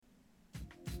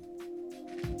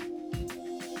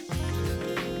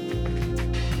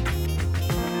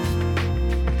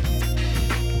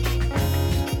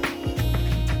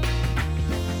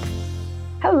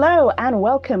Hello and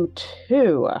welcome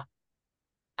to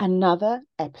another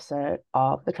episode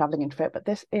of the Traveling Introvert. But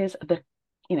this is the,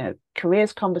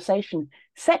 careers conversation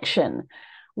section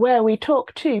where we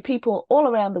talk to people all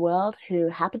around the world who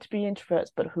happen to be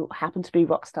introverts, but who happen to be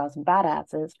rock stars and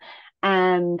badasses,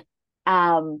 and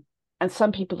um, and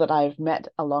some people that I've met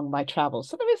along my travels.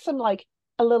 So there is some like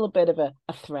a little bit of a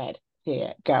thread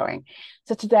here going.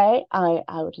 So today I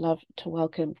would love to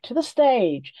welcome to the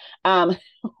stage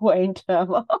Wayne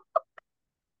Turmel.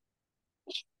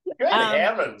 Good Um,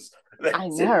 heavens. I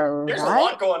know, There's a right?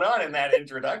 lot going on in that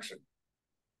introduction.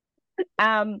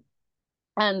 Um,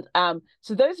 and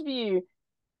so those of you,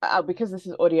 because this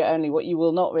is audio only, what you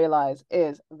will not realize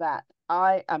is that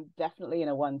I am definitely in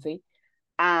a onesie,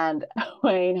 and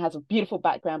Wayne has a beautiful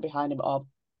background behind him of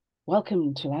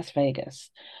 "Welcome to Las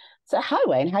Vegas." So, hi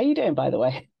Wayne, how are you doing, by the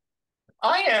way?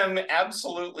 I am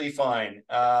absolutely fine.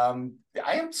 I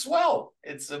am swell.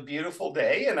 It's a beautiful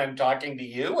day, and I'm talking to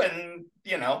you, and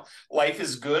life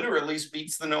is good, or at least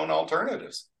beats the known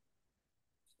alternatives.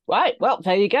 Right, well,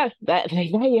 there you go. There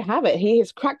you have it. He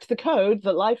has cracked the code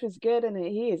that life is good, and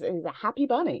he's a happy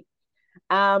bunny.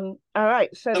 All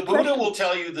right. So The the Buddha question. will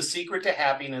tell you the secret to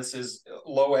happiness is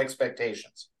low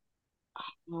expectations.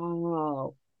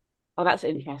 Oh, oh, that's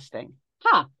interesting.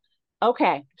 Huh.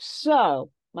 Okay, so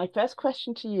my first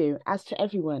question to you, as to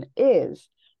everyone, is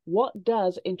what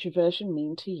does introversion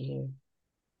mean to you?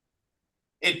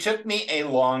 It took me a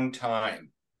long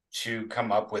time to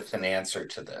come up with an answer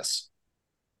to this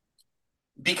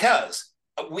because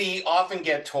we often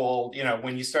get told,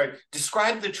 when you start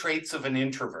describe the traits of an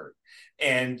introvert,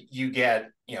 and you get,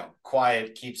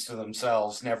 quiet, keeps to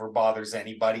themselves, never bothers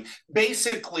anybody.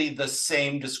 Basically, the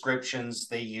same descriptions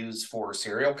they use for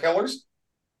serial killers.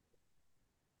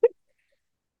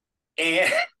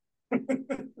 And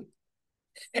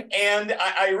and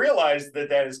I realized that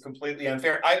that is completely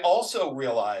unfair. I also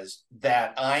realized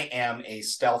that I am a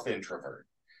stealth introvert.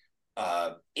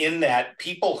 In that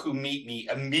people who meet me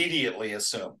immediately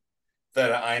assume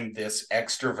that I'm this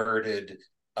extroverted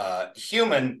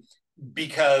human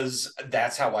because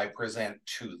that's how I present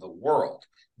to the world.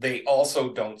 They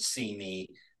also don't see me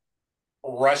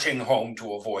rushing home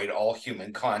to avoid all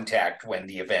human contact when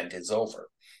the event is over.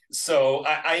 So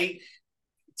I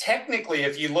technically,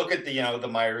 if you look at the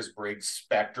Myers-Briggs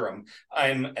spectrum,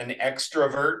 I'm an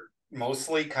extrovert,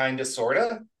 mostly, kind of, sort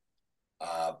of,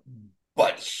 uh,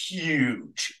 but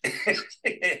huge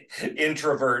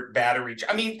introvert battery.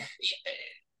 I mean,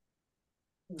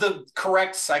 the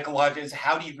correct psychology is,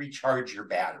 how do you recharge your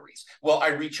batteries? Well, I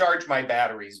recharge my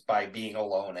batteries by being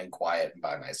alone and quiet and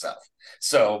by myself.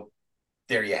 So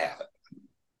there you have it.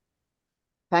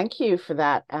 Thank you for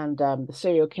that. And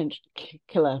the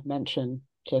killer mention,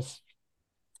 just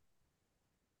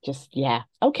yeah.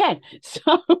 Okay, so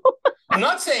I'm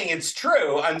not saying it's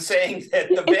true. I'm saying that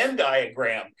the it's Venn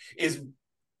diagram is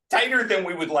tighter than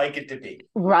we would like it to be.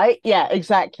 right. Yeah,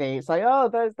 exactly. It's like, oh,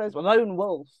 those lone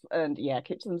wolf, and yeah,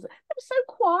 kitchens. They're so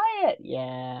quiet.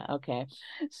 Yeah. Okay.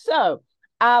 So,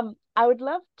 I would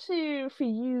love to for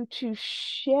you to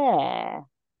share.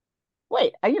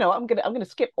 Wait, you know, I'm gonna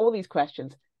skip all these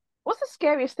questions. What's the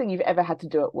scariest thing you've ever had to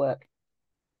do at work?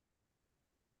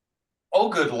 Oh,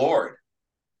 good Lord.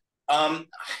 Um,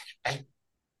 I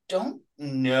don't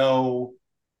know.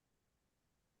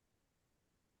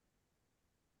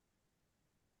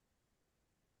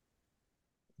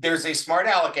 There's a smart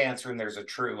aleck answer and there's a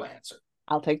true answer.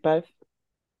 I'll take both.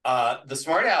 The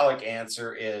smart aleck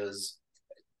answer is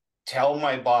tell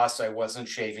my boss I wasn't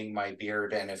shaving my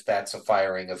beard, and if that's a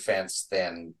firing offense,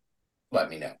 then let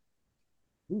me know.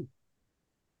 Ooh.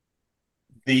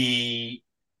 The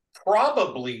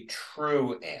probably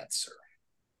true answer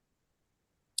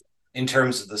in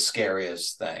terms of the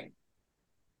scariest thing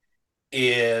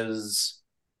is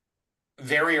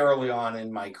very early on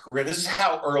in my career. This is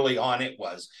how early on it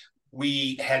was.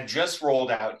 We had just rolled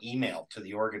out email to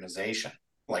the organization,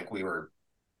 like we were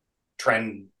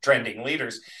trending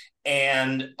leaders,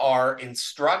 and our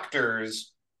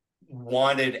instructors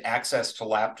wanted access to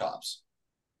laptops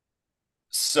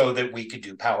so that we could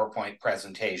do PowerPoint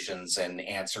presentations and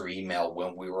answer email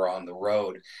when we were on the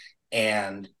road.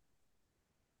 And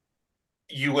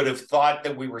you would have thought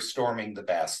that we were storming the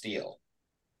Bastille.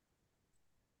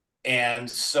 And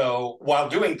so while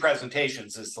doing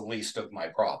presentations is the least of my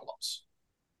problems,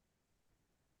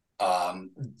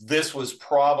 this was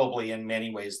probably in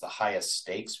many ways the highest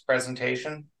stakes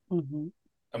presentation Mm-hmm.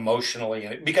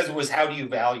 emotionally, because it was, how do you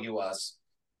value us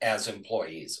as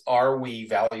employees? Are we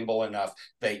valuable enough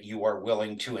that you are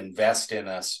willing to invest in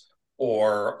us,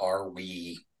 or are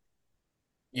we,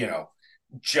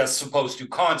 just supposed to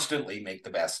constantly make the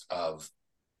best of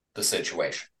the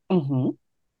situation. Hmm.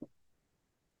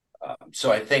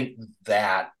 So I think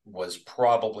that was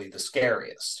probably the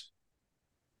scariest.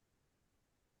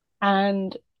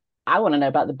 And I want to know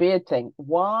about the beard thing.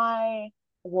 Why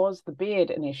was the beard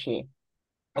an issue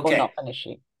or Okay. not an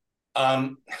issue?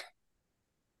 Um,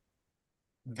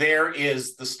 there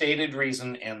is the stated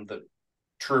reason and the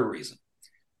true reason.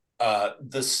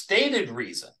 The stated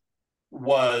reason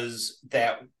was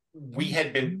that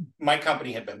my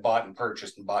company had been bought and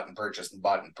purchased and bought and purchased and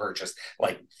bought and purchased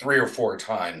like 3 or 4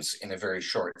 times in a very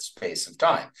short space of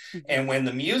time. Hmm. And when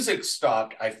the music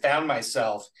stopped, I found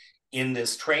myself in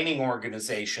this training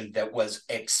organization that was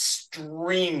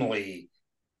extremely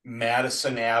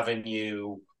Madison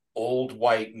Avenue, old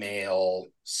white male,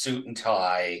 suit and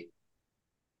tie.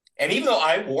 And even though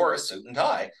I wore a suit and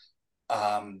tie,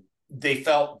 they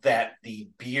felt that the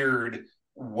beard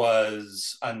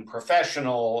was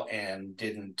unprofessional and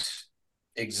didn't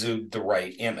exude the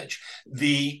right image.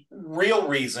 The real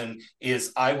reason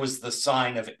is I was the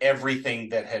sign of everything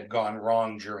that had gone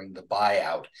wrong during the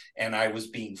buyout, and I was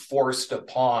being forced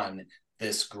upon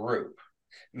this group.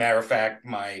 Matter of fact,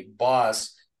 my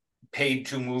boss paid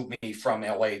to move me from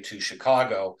LA to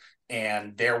Chicago,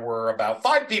 and there were about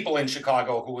 5 people in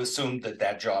Chicago who assumed that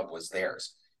that job was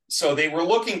theirs. So they were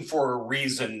looking for a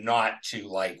reason not to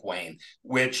like Wayne,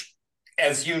 which,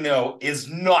 as you know, is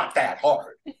not that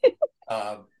hard.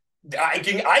 Uh, I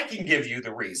can give you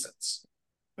the reasons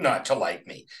not to like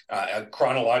me,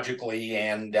 chronologically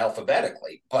and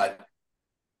alphabetically, but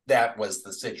that was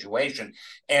the situation,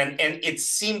 and it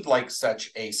seemed like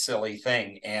such a silly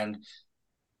thing, and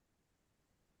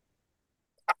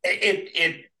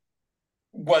it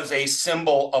was a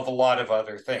symbol of a lot of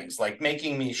other things. Like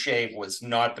making me shave was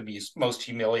not the most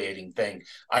humiliating thing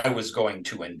I was going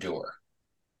to endure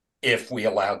if we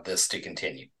allowed this to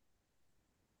continue.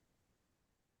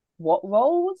 What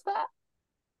role was that?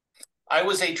 I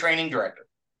was a training director.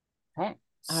 Okay.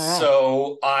 All right.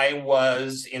 So I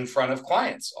was in front of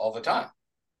clients all the time,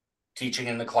 teaching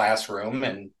in the classroom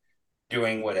and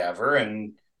doing whatever.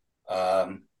 And,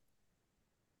 um,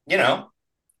 you know,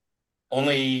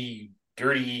 only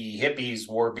dirty hippies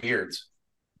wore beards.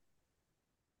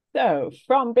 So,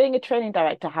 from being a training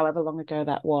director, however long ago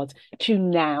that was, to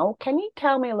now, can you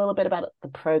tell me a little bit about the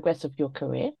progress of your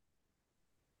career?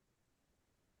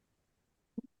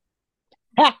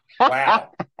 Wow.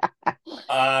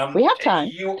 We have time.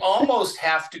 You almost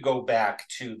have to go back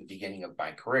to the beginning of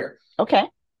my career. Okay.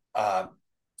 Uh,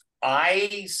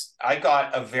 I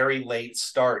got a very late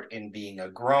start in being a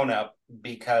grown up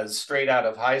because straight out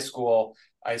of high school,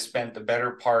 I spent the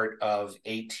better part of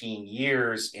 18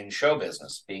 years in show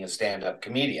business, being a stand up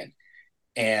comedian.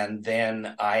 And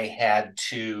then I had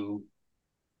to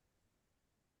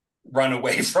run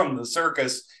away from the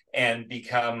circus and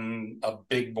become a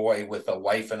big boy with a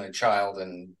wife and a child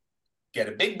and get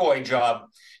a big boy job.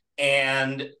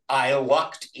 And I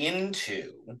lucked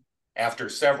into, after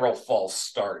several false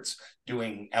starts,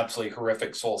 doing absolutely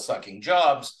horrific soul sucking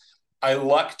jobs, I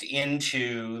lucked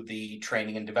into the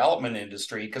training and development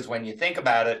industry because when you think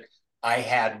about it, I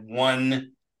had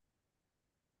one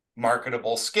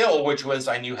marketable skill, which was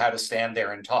I knew how to stand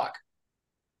there and talk.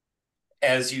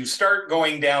 As you start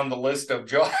going down the list of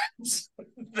jobs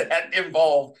that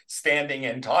involve standing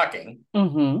and talking,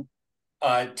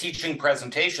 Mm-hmm. teaching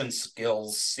presentation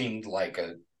skills seemed like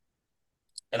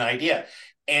an idea.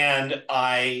 And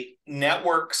I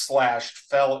network slashed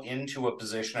fell into a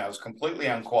position I was completely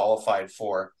unqualified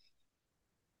for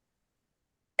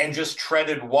and just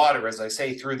treaded water, as I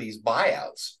say, through these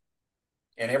buyouts.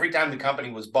 And every time the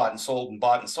company was bought and sold and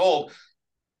bought and sold,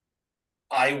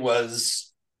 I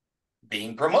was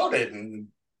being promoted and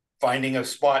finding a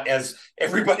spot as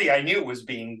everybody I knew was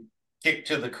being kicked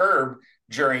to the curb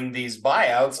during these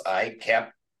buyouts. I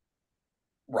kept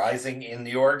rising in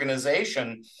the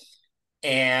organization.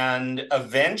 And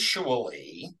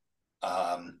eventually,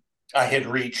 I had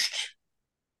reached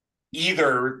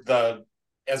either the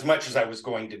as much as I was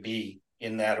going to be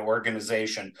in that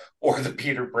organization, or the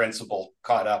Peter principle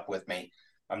caught up with me.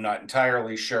 I'm not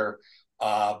entirely sure,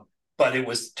 but it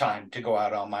was time to go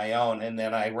out on my own. And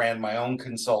then I ran my own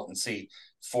consultancy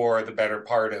for the better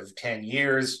part of 10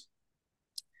 years.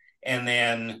 And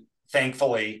then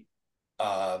thankfully,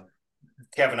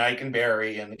 Kevin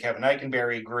Eikenberry and the Kevin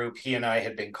Eikenberry group, he and I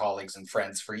had been colleagues and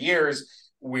friends for years.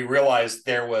 We realized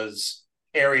there was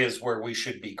areas where we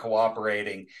should be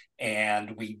cooperating,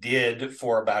 and we did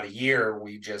for about a year.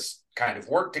 We just kind of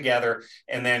worked together,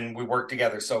 and then we worked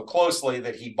together so closely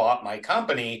that he bought my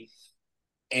company,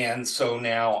 and so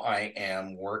now I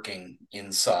am working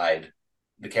inside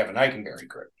the Kevin Eikenberry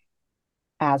group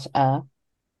As a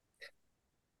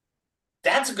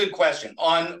That's a good question.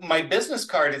 On my business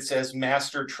card, it says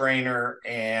master trainer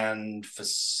and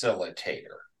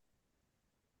facilitator.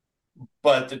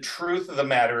 But the truth of the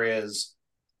matter is,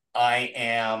 I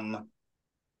am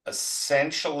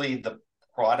essentially the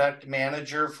product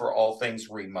manager for all things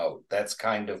remote. That's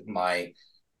kind of my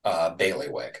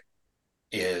bailiwick,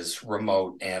 is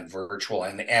remote and virtual.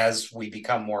 And as we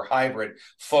become more hybrid,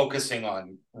 focusing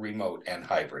on remote and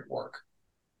hybrid work.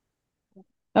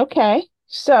 Okay.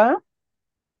 So,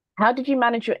 how did you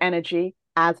manage your energy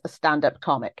as a stand-up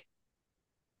comic?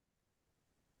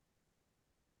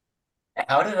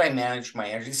 How did I manage my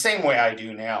energy? The same way I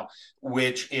do now,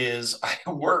 which is I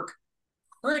work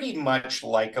pretty much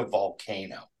like a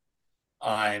volcano.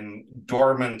 I'm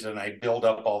dormant and I build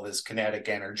up all this kinetic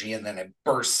energy and then it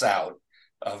bursts out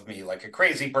of me like a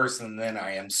crazy person. And then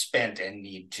I am spent and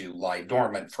need to lie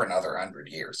dormant for another 100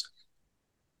 years.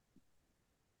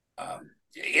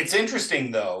 It's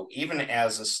interesting, though, even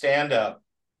as a stand up,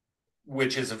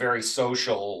 which is a very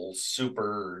social,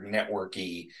 super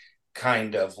networky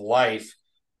kind of life,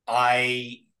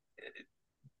 I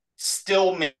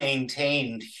still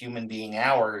maintained human being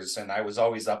hours, and I was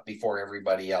always up before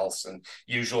everybody else and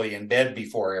usually in bed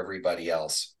before everybody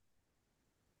else.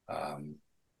 Um,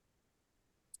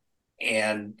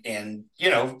 and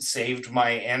saved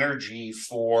my energy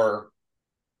for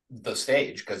the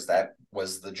stage because that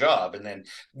was the job. And then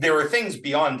there are things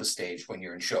beyond the stage when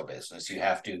you're in show business. You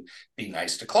have to be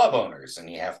nice to club owners, and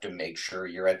you have to make sure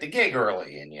you're at the gig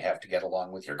early, and you have to get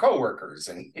along with your coworkers,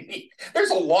 and there's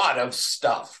a lot of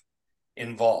stuff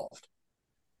involved.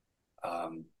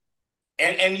 um,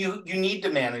 and you need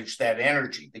to manage that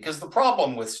energy, because the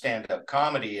problem with stand-up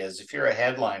comedy is if you're a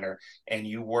headliner and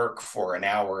you work for an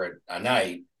hour a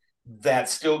night, that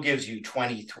still gives you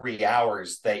 23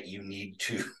 hours that you need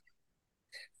to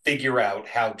figure out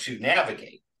how to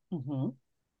navigate. Mm-hmm.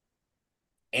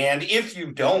 And if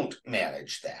you don't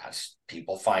manage that,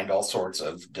 people find all sorts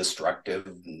of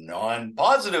destructive,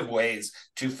 non-positive ways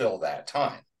to fill that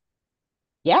time.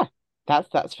 Yeah,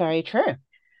 that's very true.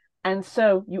 And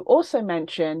so you also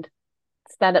mentioned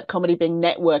stand-up comedy being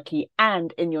networky,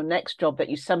 and in your next job that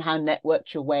you somehow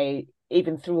networked your way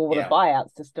even through all the Yeah.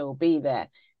 buyouts to still be there.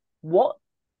 What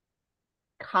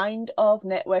kind of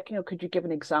networking, or could you give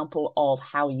an example of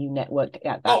how you networked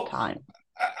at that Oh, time?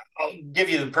 I'll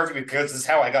give you the perfect, because this is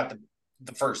how I got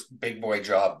the first big boy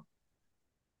job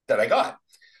that I got.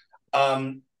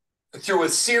 Um, Through a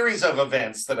series of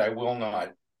events that I will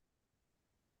not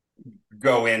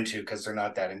go into because they're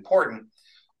not that important,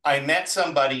 I met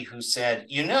somebody who said,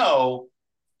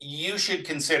 you should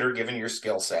consider, given your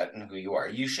skill set and who you are,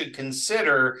 you should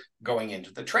consider going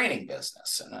into the training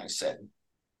business. And I said,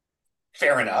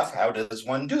 fair enough. How does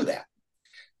one do that?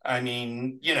 I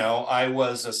mean, I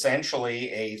was essentially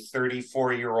a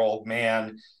 34-year-old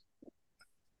man,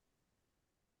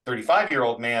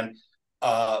 35-year-old man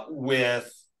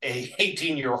with a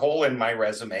 18-year hole in my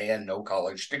resume and no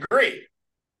college degree.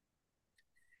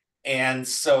 And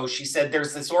so she said,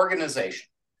 there's this organization.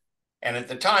 And at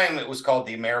the time, it was called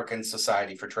the American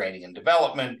Society for Training and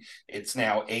Development. It's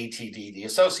now ATD, the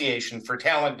Association for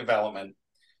Talent Development.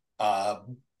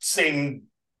 Same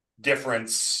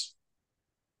difference,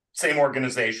 same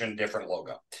organization, different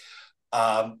logo.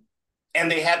 And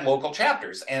they had local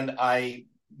chapters. And I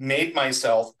made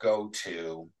myself go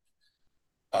to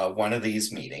one of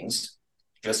these meetings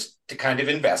just to kind of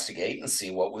investigate and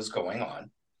see what was going on.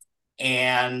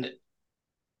 And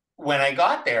when I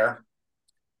got there,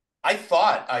 I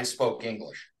thought I spoke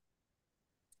English.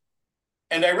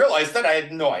 And I realized that I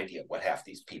had no idea what half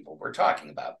these people were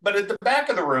talking about. But at the back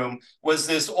of the room was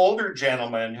this older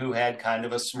gentleman who had kind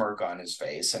of a smirk on his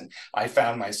face. And I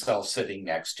found myself sitting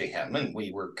next to him, and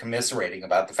we were commiserating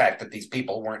about the fact that these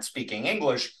people weren't speaking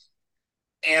English.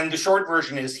 And the short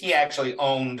version is he actually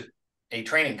owned a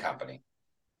training company,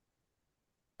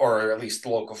 or at least the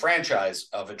local franchise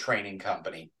of a training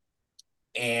company.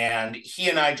 And he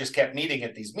and I just kept meeting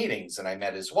at these meetings, and I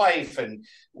met his wife, and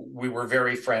we were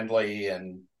very friendly,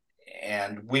 and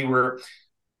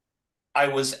I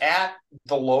was at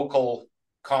the local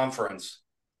conference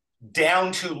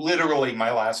down to literally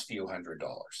my last few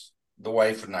 $100s. The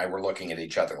wife and I were looking at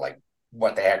each other like,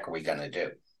 what the heck are we going to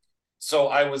do? So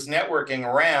I was networking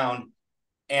around,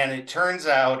 and it turns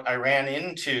out I ran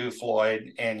into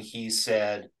Floyd, and he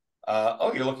said,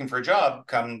 oh, you're looking for a job?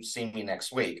 Come see me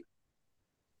next week.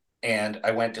 And I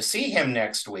went to see him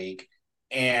next week,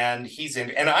 and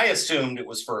and I assumed it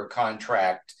was for a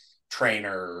contract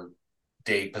trainer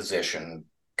day position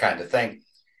kind of thing.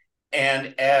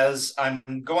 And as I'm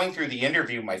going through the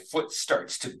interview, my foot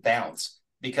starts to bounce.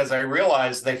 because I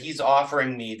realized that he's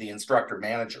offering me the instructor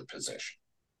manager position,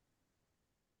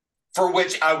 for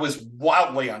which I was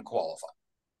wildly unqualified.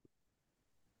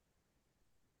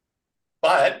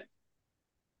 But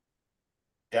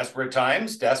desperate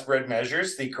times, desperate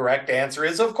measures. The correct answer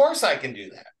is, of course, I can do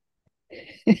that.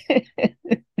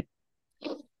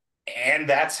 And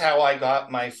that's how I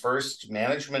got my first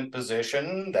management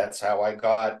position. That's how I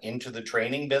got into the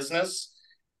training business.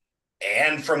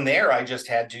 And from there, I just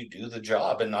had to do the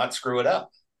job and not screw it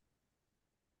up.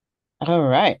 All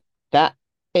right. That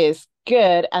is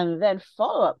good. And then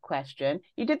follow-up question.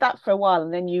 You did that for a while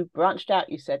and then you branched out,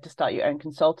 you said, to start your own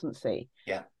consultancy.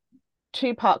 Yeah.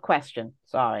 Two-part question.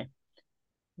 Sorry.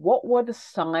 What were the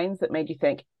signs that made you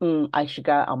think, I should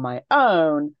go out on my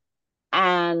own?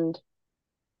 And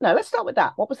no, let's start with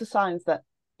that. What was the signs that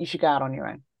you should go out on your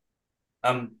own?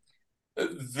 Um,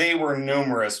 they were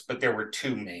numerous, but there were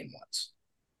two main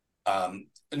ones.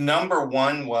 Number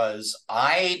one was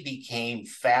I became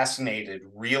fascinated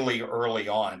really early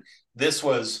on. This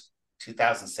was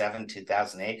 2007,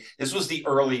 2008. This was the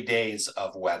early days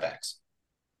of WebEx.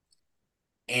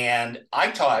 And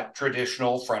I taught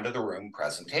traditional front of the room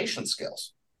presentation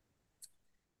skills.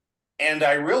 And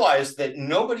I realized that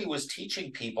nobody was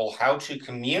teaching people how to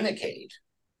communicate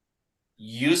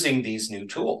using these new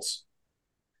tools.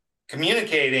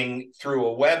 Communicating through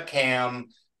a webcam,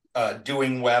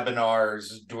 doing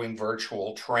webinars, doing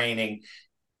virtual training,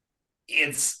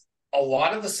 it's a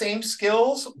lot of the same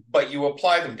skills, but you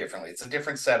apply them differently. It's a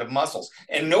different set of muscles.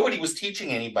 And nobody was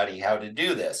teaching anybody how to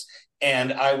do this.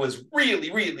 And I was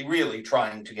really, really, really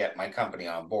trying to get my company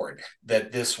on board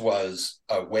that this was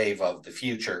a wave of the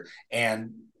future, and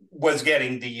was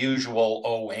getting the usual,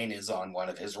 oh, Wayne is on one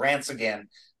of his rants again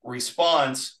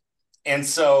response. And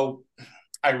so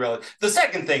the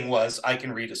second thing was I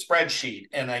can read a spreadsheet,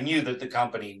 and I knew that the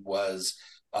company was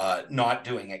not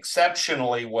doing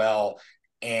exceptionally well,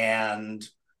 and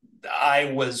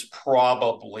I was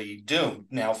probably doomed.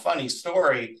 Now, funny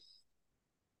story.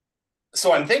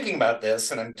 So I'm thinking about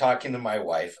this and I'm talking to my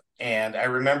wife, and I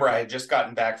remember I had just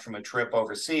gotten back from a trip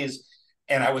overseas,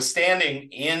 and I was standing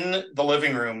in the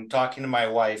living room talking to my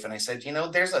wife, and I said,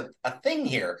 there's a thing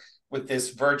here with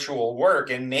this virtual work,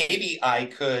 and maybe I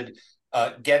could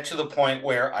get to the point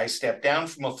where I step down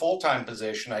from a full-time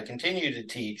position, I continue to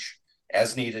teach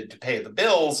as needed to pay the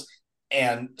bills,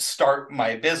 and start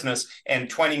my business. And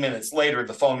 20 minutes later,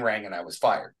 the phone rang and I was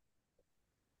fired.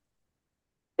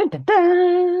 Dun, dun,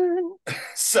 dun.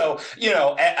 So,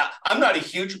 I'm not a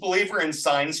huge believer in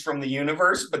signs from the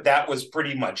universe, but that was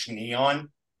pretty much neon.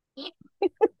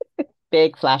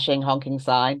 Big flashing honking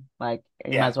sign. Like,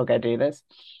 you might Yeah. as well go do this.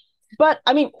 But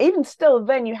I mean, even still,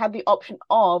 then you had the option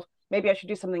of maybe I should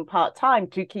do something part-time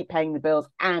to keep paying the bills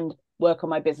and work on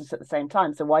my business at the same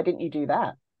time. So why didn't you do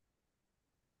that?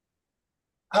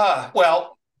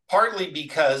 Well, partly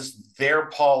because their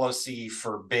policy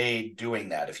forbade doing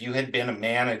that. If you had been a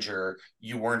manager,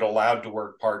 you weren't allowed to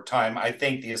work part-time. I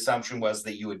think the assumption was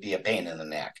that you would be a pain in the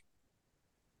neck.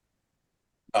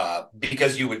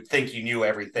 Because you would think you knew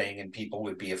everything and people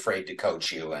would be afraid to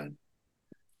coach you and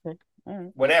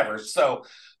whatever. So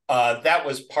that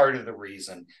was part of the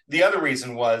reason. The other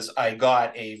reason was I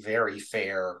got a very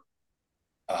fair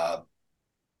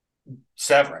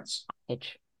severance.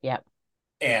 Yep.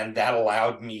 And that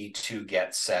allowed me to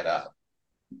get set up.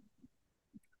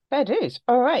 Fair dues.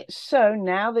 All right. So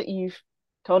now that you've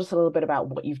told us a little bit about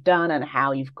what you've done and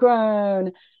how you've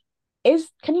grown,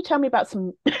 can you tell me about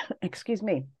some, excuse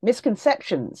me,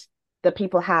 misconceptions that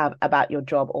people have about your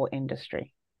job or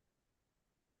industry?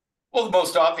 Well, the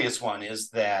most obvious one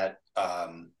is that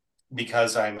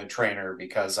because I'm a trainer,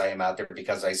 because I am out there,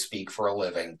 because I speak for a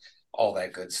living, all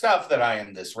that good stuff, that I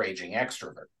am this raging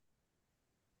extrovert.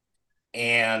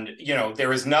 And,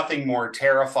 there is nothing more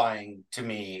terrifying to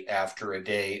me after a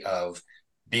day of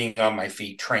being on my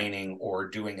feet training or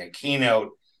doing a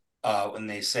keynote when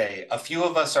they say, a few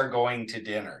of us are going to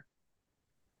dinner.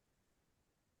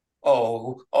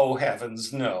 Oh,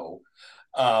 heavens, no.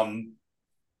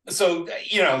 So,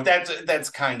 that's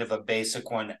kind of a basic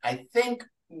one. I think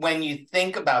when you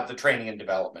think about the training and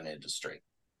development industry,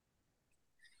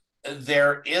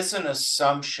 there is an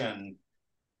assumption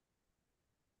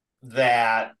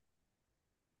that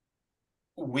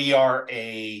we are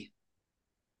the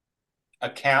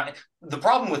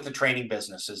problem with the training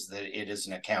business is that it is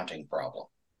an accounting problem.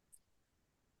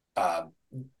 I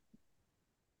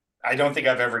don't think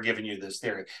I've ever given you this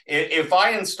theory. If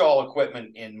I install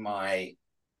equipment in my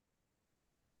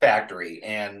factory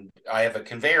and I have a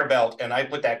conveyor belt and I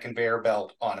put that conveyor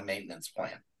belt on a maintenance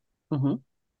plan, Mm-hmm.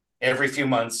 every few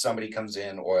months somebody comes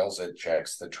in, oils it,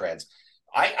 checks the treads.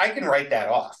 I can write that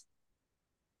off.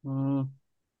 Mm,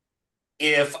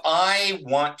 If I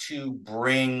want to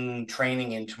bring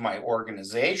training into my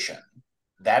organization,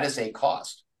 that is a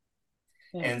cost.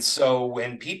 yeah. And so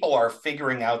when people are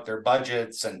figuring out their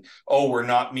budgets and, oh, we're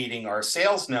not meeting our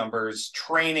sales numbers,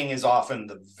 training is often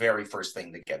the very first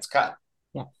thing that gets cut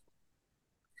Yeah.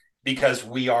 because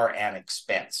we are an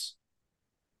expense.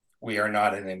 We are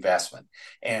not an investment.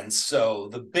 And so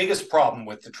the biggest problem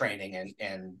with the training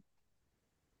and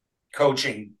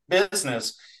coaching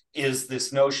business is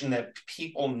this notion that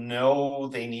people know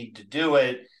they need to do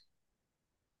it,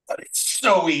 but it's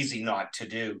so easy not to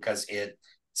do because it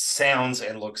sounds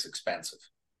and looks expensive.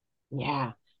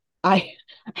 Yeah. I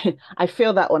I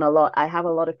feel that one a lot. I have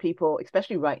a lot of people,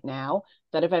 especially right now,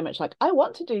 that are very much like, I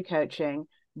want to do coaching,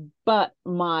 but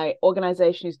my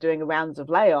organization is doing rounds of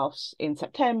layoffs in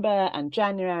September and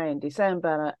January and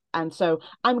December. And so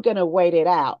I'm going to wait it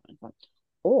out.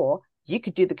 Or you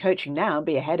could do the coaching now and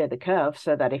be ahead of the curve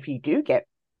so that if you do get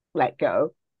let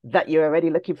go, that you're already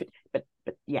looking for. But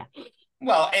yeah,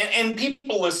 Well, and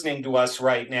people listening to us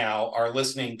right now are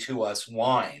listening to us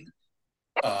whine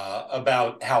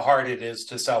about how hard it is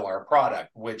to sell our product,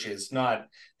 which is not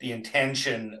the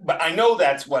intention. But I know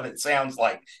that's what it sounds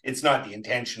like. It's not the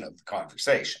intention of the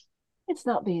conversation. it's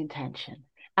not the intention.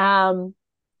 Um,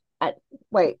 I,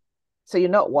 wait, so you're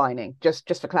not whining? Just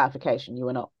for clarification, you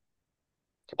were not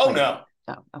Oh, complaining.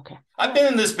 no. Oh, okay. All I've right. been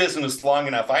in this business long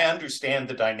enough. I understand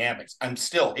the dynamics. I'm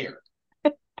still here.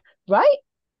 Right?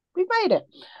 We've made it.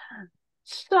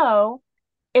 So,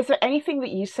 is there anything that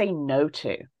you say no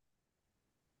to?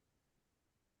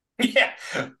 Yeah.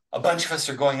 A bunch of us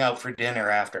are going out for dinner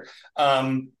after.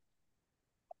 Um,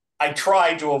 I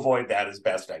try to avoid that as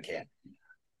best I can.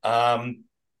 Um,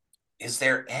 is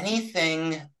there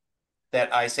anything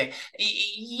that I say?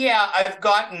 Yeah, I've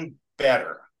gotten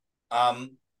better.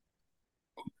 Um,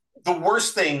 the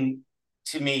worst thing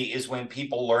to me is when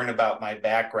people learn about my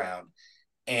background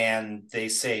and they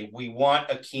say, we want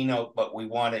a keynote, but we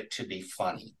want it to be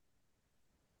funny.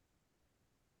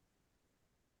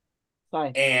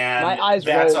 Sorry, my And eyes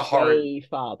roll way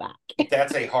far back.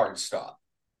 that's a hard stop.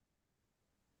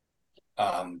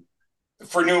 Um,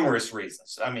 for numerous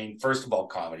reasons. I mean, first of all,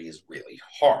 comedy is really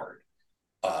hard.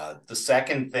 The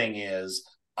second thing is,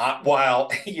 while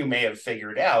you may have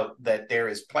figured out that there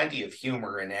is plenty of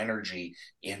humor and energy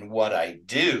in what I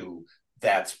do,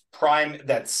 that's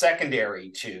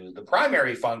secondary to the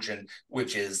primary function,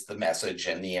 which is the message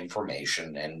and the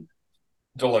information and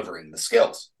delivering the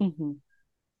skills. Mm-hmm.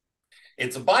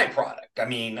 It's a byproduct. I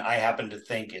mean, I happen to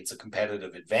think it's a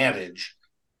competitive advantage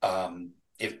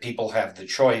if people have the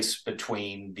choice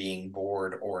between being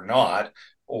bored or not,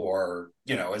 or,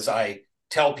 as I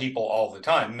tell people all the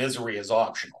time, misery is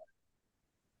optional.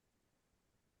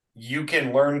 You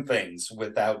can learn things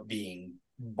without being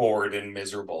bored and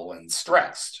miserable and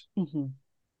stressed. Mm-hmm.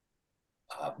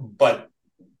 But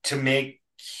to make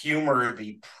humor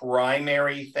the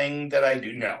primary thing that I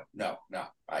do, no, no, no,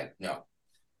 no.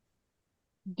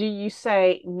 Do you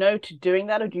say no to doing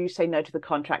that, or do you say no to the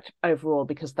contract overall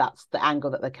because that's the angle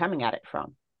that they're coming at it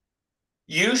from?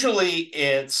 Usually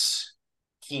it's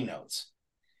keynotes.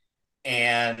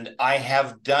 And I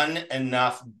have done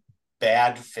enough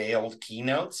bad failed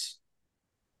keynotes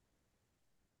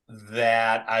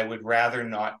that I would rather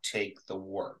not take the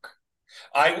work.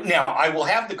 I will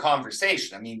have the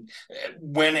conversation. I mean,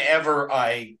 whenever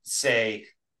I say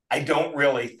I don't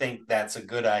really think that's a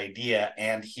good idea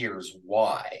and here's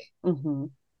why. Mm-hmm.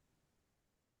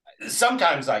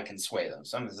 Sometimes I can sway them.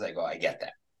 Sometimes they go, I get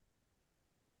that.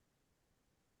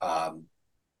 Um,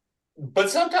 but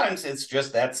sometimes it's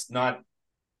just that's not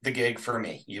the gig for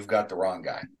me. You've got the wrong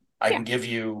guy. I Yeah. can give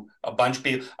you a bunch of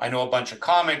people. I know a bunch of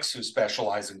comics who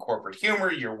specialize in corporate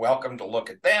humor. You're welcome to look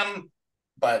at them,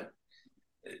 but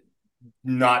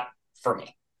not for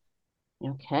me.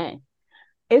 Okay.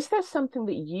 Is there something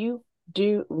that you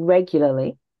do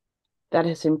regularly that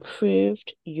has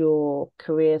improved your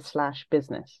career slash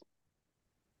business?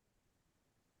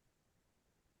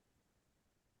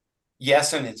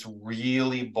 Yes, and it's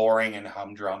really boring and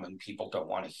humdrum, and people don't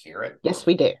want to hear it. Yes,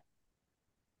 we do.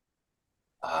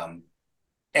 Um,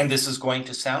 and this is going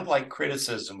to sound like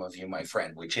criticism of you, my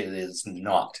friend, which it is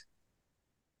not.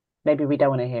 Maybe we don't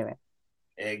want to hear it.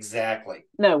 Exactly.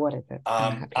 No, what is it?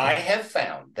 I'm happy to I hear. have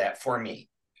found that for me,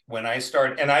 when I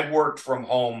start, and I've worked from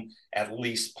home at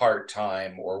least part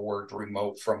time or worked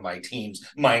remote from my teams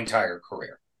my entire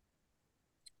career,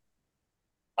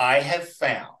 I have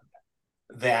found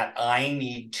that I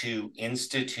need to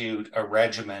institute a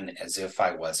regimen as if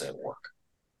I was at work.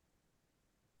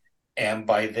 And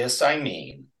by this, I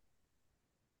mean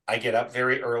I get up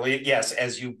very early. Yes,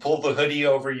 as you pull the hoodie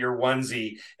over your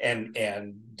onesie and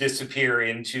disappear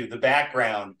into the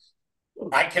background,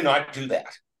 I cannot do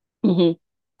that. Mm-hmm.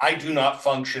 I do not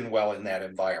function well in that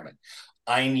environment.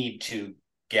 I need to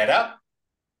get up.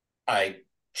 I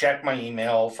check my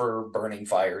email for burning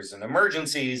fires and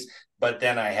emergencies, but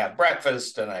then I have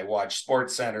breakfast and I watch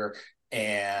Sports Center,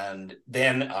 and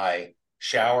then I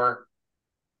shower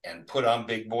and put on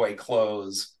big boy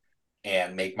clothes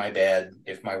and make my bed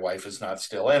if my wife is not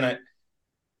still in it,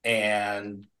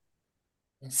 and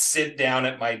sit down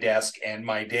at my desk, and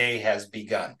my day has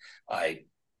begun. I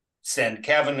send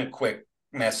Kevin a quick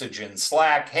message in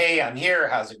Slack, hey, I'm here,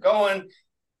 how's it going?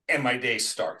 And my day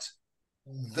starts.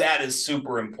 That is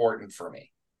super important for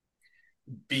me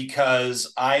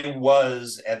because I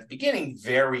was at the beginning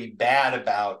very bad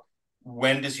about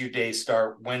when does your day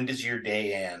start? When does your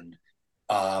day end?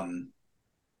 Um,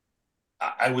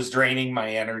 I was draining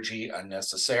my energy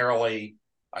unnecessarily.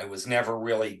 I was never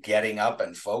really getting up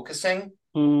and focusing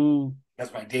Mm.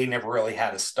 because my day never really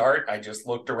had a start. I just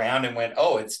looked around and went,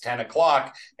 oh, it's 10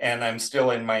 o'clock and I'm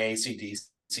still in my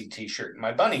AC/DC t-shirt and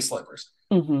my bunny slippers.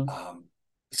 Mm-hmm.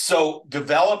 So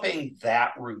developing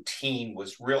that routine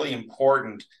was really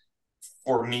important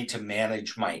for me to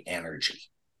manage my energy.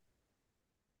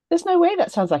 There's no way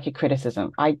that sounds like a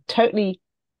criticism. I totally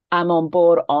am on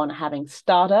board on having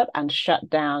startup and shut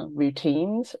down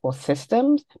routines or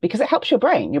systems because it helps your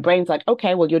brain. Your brain's like,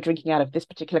 okay, well, you're drinking out of this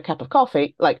particular cup of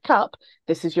coffee, like cup.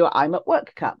 This is your I'm at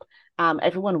work cup.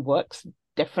 Everyone works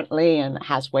differently and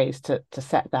has ways to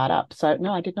set that up. So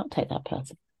no, I did not take that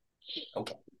person.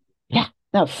 Okay. Yeah,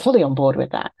 no, fully on board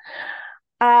with that.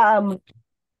 Um,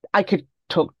 I could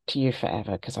talk to you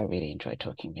forever because I really enjoy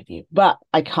talking with you, but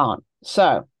I can't.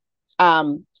 So,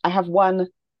 I have one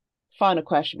final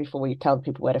question before we tell the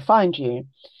people where to find you.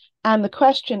 And the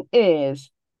question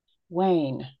is,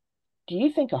 Wayne, do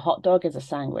you think a hot dog is a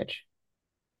sandwich?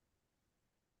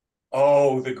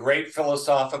 Oh, the great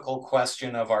philosophical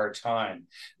question of our time.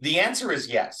 The answer is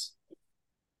yes.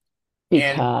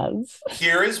 And Because,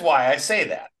 here is why I say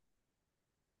that.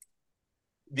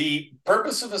 The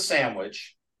purpose of a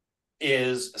sandwich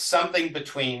is something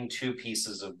between two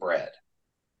pieces of bread.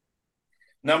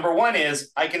 Number one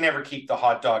is I can never keep the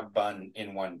hot dog bun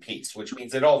in one piece, which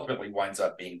means it ultimately winds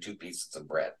up being two pieces of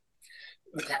bread.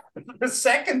 The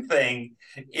second thing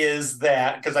is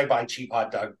that because I buy cheap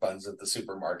hot dog buns at the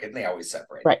supermarket and they always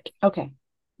separate. right. Okay.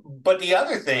 But the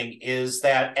other thing is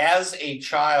that as a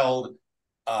child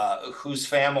whose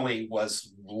family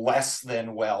was less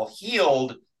than well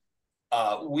heeled,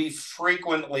 we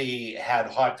frequently had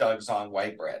hot dogs on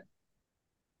white bread,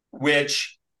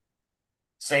 which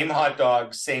same hot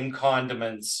dog, same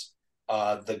condiments.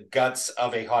 The guts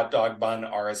of a hot dog bun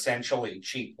are essentially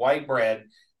cheap white bread.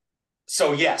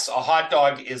 So, yes, a hot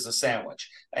dog is a sandwich.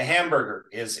 A hamburger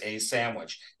is a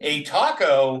sandwich. A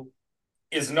taco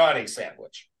is not a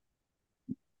sandwich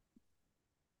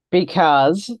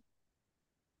Because,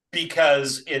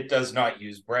 because it does not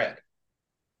use bread.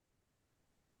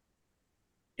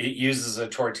 It uses a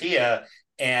tortilla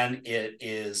and it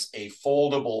is a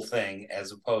foldable thing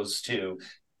as opposed to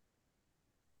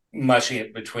mushing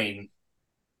it between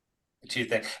the two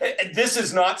things. This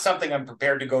is not something I'm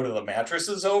prepared to go to the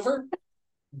mattresses over,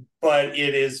 but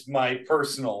it is my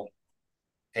personal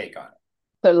take on it.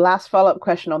 so last follow-up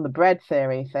question on the bread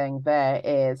theory thing there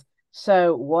is,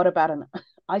 so what about an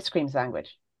ice cream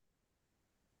sandwich?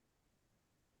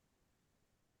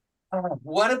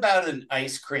 What about an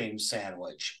ice cream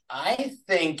sandwich? I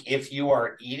think if you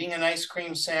are eating an ice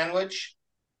cream sandwich,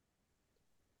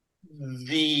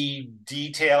 the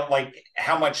detail, like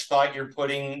how much thought you're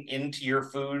putting into your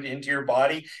food, into your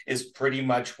body, is pretty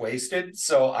much wasted.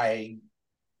 So I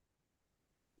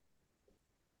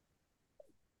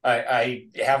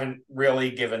haven't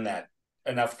really given that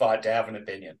enough thought to have an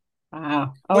opinion.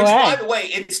 Wow. All Which, by right. the way,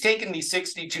 it's taken me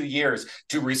 62 years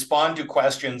to respond to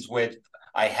questions which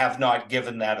I have not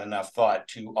given that enough thought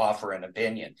to offer an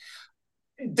opinion.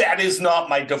 That is not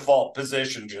my default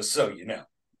position, just so you know.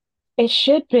 It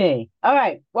should be. All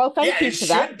right. Well, Yeah, thank you it for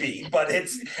that. should be, but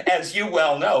it's, as you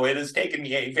well know, it has taken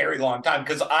me a very long time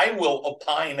because I will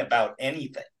opine about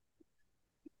anything.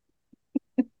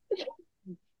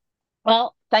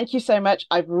 Well, thank you so much.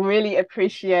 I really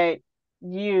appreciate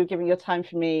you giving your time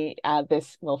for me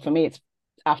well, for me it's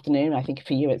afternoon. I think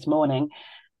for you it's morning.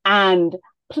 And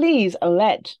please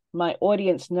let my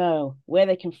audience know where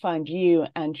they can find you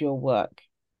and your work.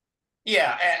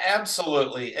 Yeah,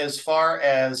 absolutely. As far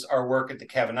as our work at the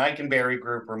Kevin Eikenberry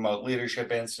Group Remote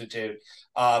Leadership Institute,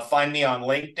 find me on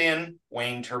LinkedIn,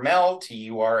 Wayne Turmel,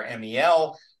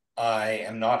 Turmel. I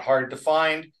am not hard to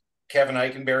find.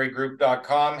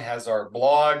 KevinEichenberryGroup.com has our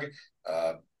blog,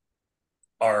 uh,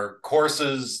 our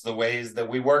courses, the ways that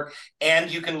we work.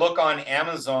 And you can look on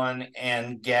Amazon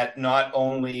and get not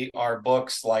only our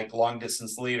books like Long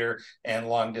Distance Leader and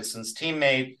Long Distance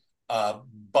Teammate,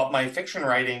 but my fiction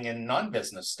writing and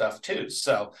non-business stuff too.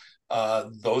 So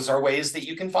those are ways that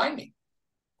you can find me.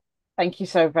 Thank you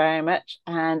so very much.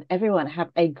 And everyone, have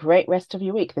a great rest of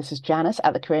your week. This is Janice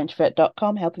at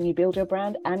thecareerintrovert.com, helping you build your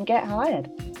brand and get hired.